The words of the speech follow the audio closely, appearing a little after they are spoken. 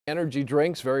Energy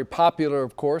drinks, very popular,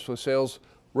 of course, with sales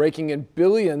raking in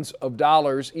billions of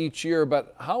dollars each year.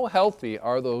 But how healthy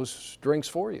are those drinks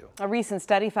for you? A recent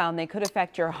study found they could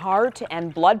affect your heart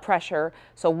and blood pressure.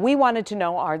 So we wanted to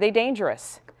know, are they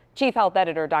dangerous? Chief Health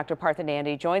Editor Dr.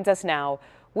 Nandi joins us now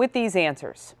with these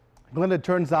answers. Glenda, it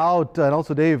turns out, and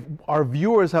also Dave, our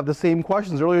viewers have the same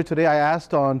questions. Earlier today, I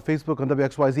asked on Facebook on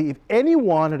WXYZ if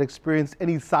anyone had experienced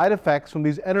any side effects from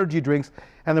these energy drinks,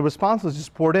 and the responses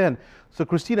just poured in. So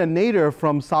Christina Nader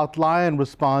from South Lyon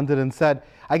responded and said,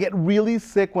 I get really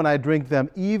sick when I drink them.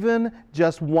 Even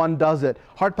just one does it.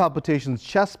 Heart palpitations,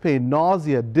 chest pain,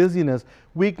 nausea, dizziness,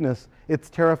 weakness. It's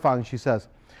terrifying, she says.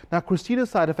 Now, Christina's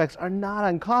side effects are not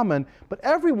uncommon, but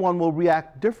everyone will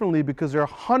react differently because there are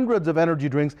hundreds of energy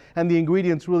drinks and the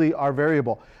ingredients really are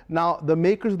variable. Now, the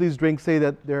makers of these drinks say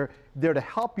that they're there to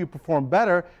help you perform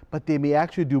better, but they may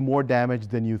actually do more damage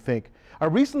than you think. A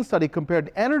recent study compared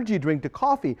an energy drink to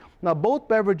coffee. Now, both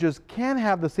beverages can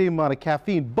have the same amount of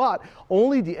caffeine, but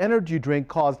only the energy drink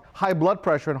caused high blood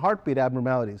pressure and heartbeat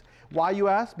abnormalities. Why, you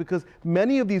ask? Because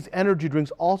many of these energy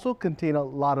drinks also contain a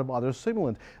lot of other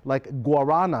stimulants like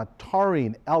guarana,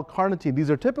 taurine, L-carnitine. These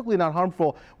are typically not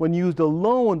harmful when used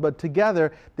alone, but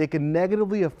together they can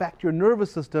negatively affect your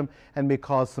nervous system and may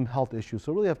cause some health issues.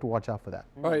 So really have to watch out for that.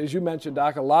 All right, as you mentioned,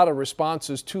 Doc, a lot of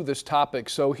responses to this topic.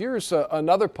 So here's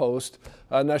another post.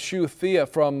 Nashu Thea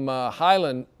from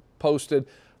Highland posted,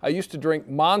 I used to drink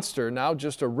Monster, now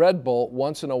just a Red Bull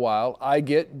once in a while. I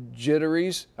get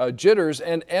jitters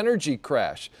and energy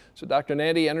crash. So Dr.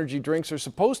 Nandi, energy drinks are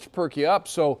supposed to perk you up,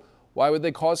 so why would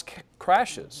they cause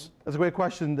crashes? That's a great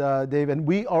question, Dave. And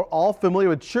we are all familiar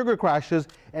with sugar crashes,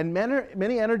 and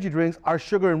many energy drinks are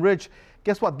sugar enriched.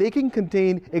 Guess what? They can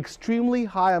contain extremely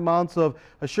high amounts of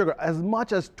sugar, as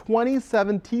much as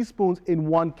 27 teaspoons in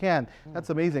one can.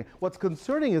 That's amazing. What's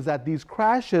concerning is that these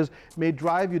crashes may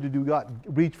drive you to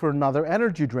reach for another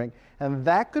energy drink, and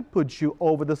that could put you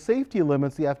over the safety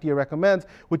limits the FDA recommends,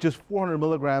 which is 400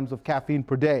 milligrams of caffeine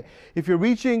per day. If you're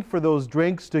reaching for those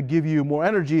drinks to give you more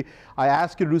energy, I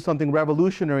ask you to do something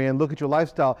revolutionary and look at your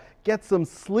lifestyle. Get some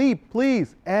sleep,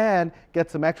 please, and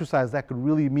get some exercise. That could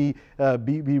really be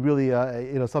really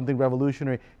something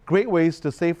revolutionary. Great ways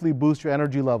to safely boost your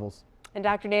energy levels. And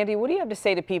Dr. Nandi, what do you have to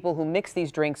say to people who mix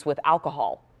these drinks with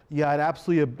alcohol? Yeah, it's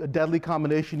absolutely a deadly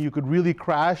combination. You could really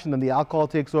crash, and then the alcohol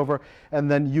takes over, and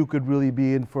then you could really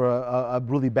be in for a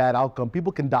really bad outcome.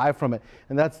 People can die from it,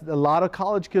 and that's a lot of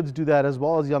college kids do that as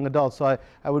well as young adults. So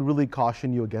I would really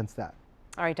caution you against that.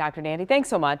 All right, Dr. Nandi, thanks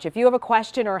so much. If you have a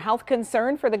question or health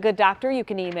concern for the good doctor, you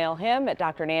can email him at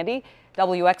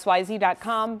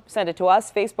drnandi@wxyz.com. Send it to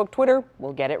us, Facebook, Twitter.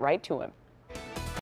 We'll get it right to him.